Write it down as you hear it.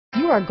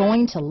are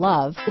going to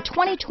love the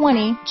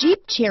 2020 Jeep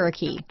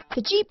Cherokee.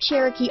 The Jeep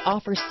Cherokee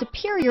offers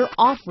superior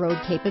off-road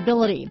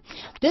capability.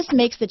 This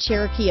makes the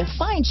Cherokee a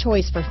fine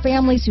choice for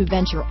families who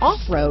venture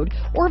off-road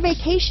or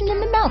vacation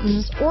in the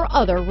mountains or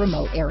other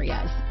remote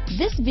areas.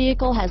 This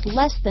vehicle has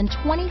less than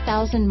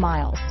 20,000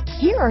 miles.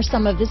 Here are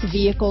some of this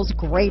vehicle's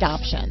great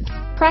options: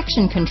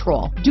 traction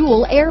control,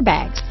 dual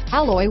airbags,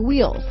 alloy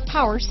wheels,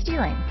 power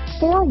steering,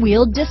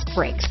 four-wheel disc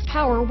brakes,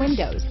 power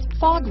windows,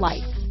 fog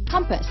lights,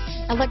 compass,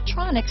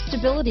 electronic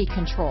stability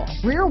control,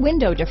 rear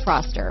window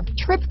defroster,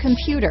 trip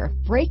computer,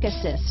 brake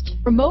assist,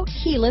 remote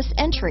keyless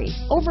entry,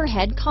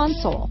 overhead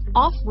console,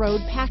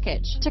 off-road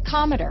package,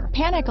 tachometer,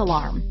 panic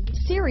alarm,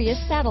 Sirius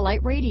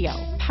satellite radio,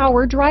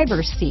 power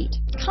driver's seat.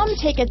 Come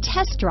take a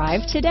test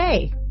drive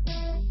today.